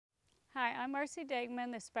Hi, I'm Marci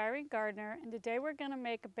Degman, the aspiring gardener, and today we're going to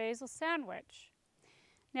make a basil sandwich.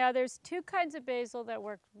 Now there's two kinds of basil that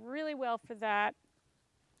work really well for that,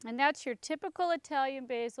 and that's your typical Italian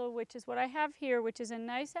basil, which is what I have here, which is a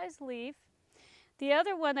nice sized leaf. The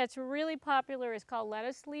other one that's really popular is called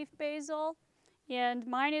lettuce leaf basil, and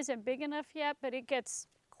mine isn't big enough yet, but it gets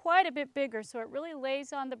quite a bit bigger, so it really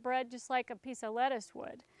lays on the bread just like a piece of lettuce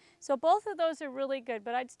would. So both of those are really good,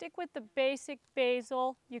 but I'd stick with the basic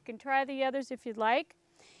basil. You can try the others if you'd like.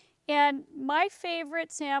 And my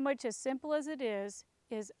favorite sandwich, as simple as it is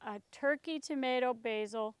a turkey tomato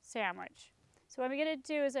basil sandwich. So what I'm going to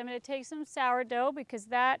do is I'm going to take some sourdough because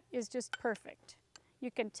that is just perfect.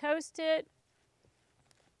 You can toast it.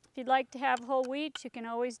 If you'd like to have whole wheat, you can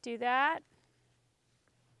always do that.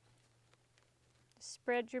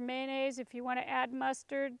 Spread your mayonnaise. If you want to add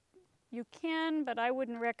mustard, you can, but I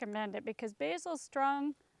wouldn't recommend it because basil's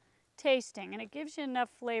strong tasting and it gives you enough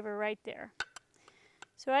flavor right there.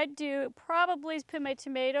 So I'd probably put my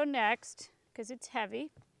tomato next because it's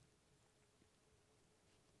heavy.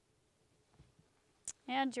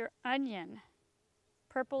 And your onion.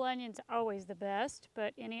 Purple onion's always the best,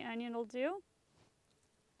 but any onion will do.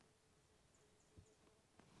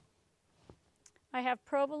 I have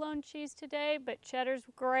provolone cheese today, but cheddar's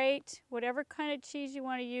great. Whatever kind of cheese you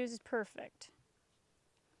want to use is perfect.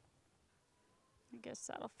 I guess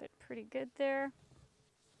that'll fit pretty good there.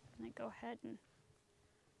 And I go ahead and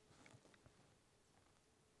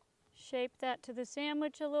shape that to the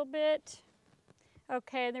sandwich a little bit.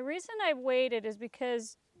 Okay, and the reason I waited is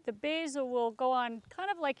because the basil will go on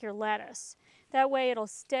kind of like your lettuce. That way it'll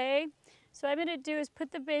stay. So what I'm going to do is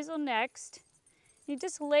put the basil next. You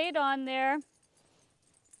just lay it on there,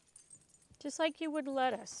 just like you would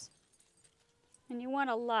lettuce. And you want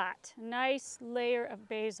a lot, a nice layer of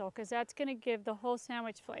basil, because that's going to give the whole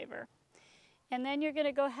sandwich flavor. And then you're going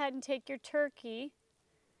to go ahead and take your turkey.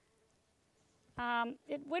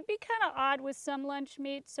 It would be kind of odd with some lunch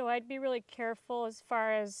meat, so I'd be really careful as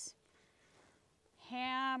far as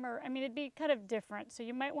ham, or, I mean, it'd be kind of different, so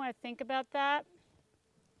you might want to think about that.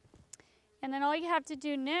 And then all you have to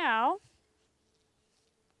do now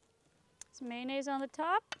is mayonnaise on the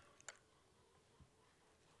top.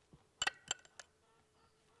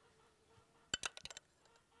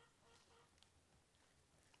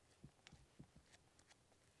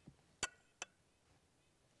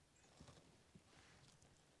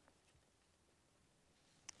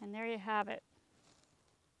 And there you have it,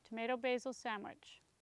 tomato basil sandwich.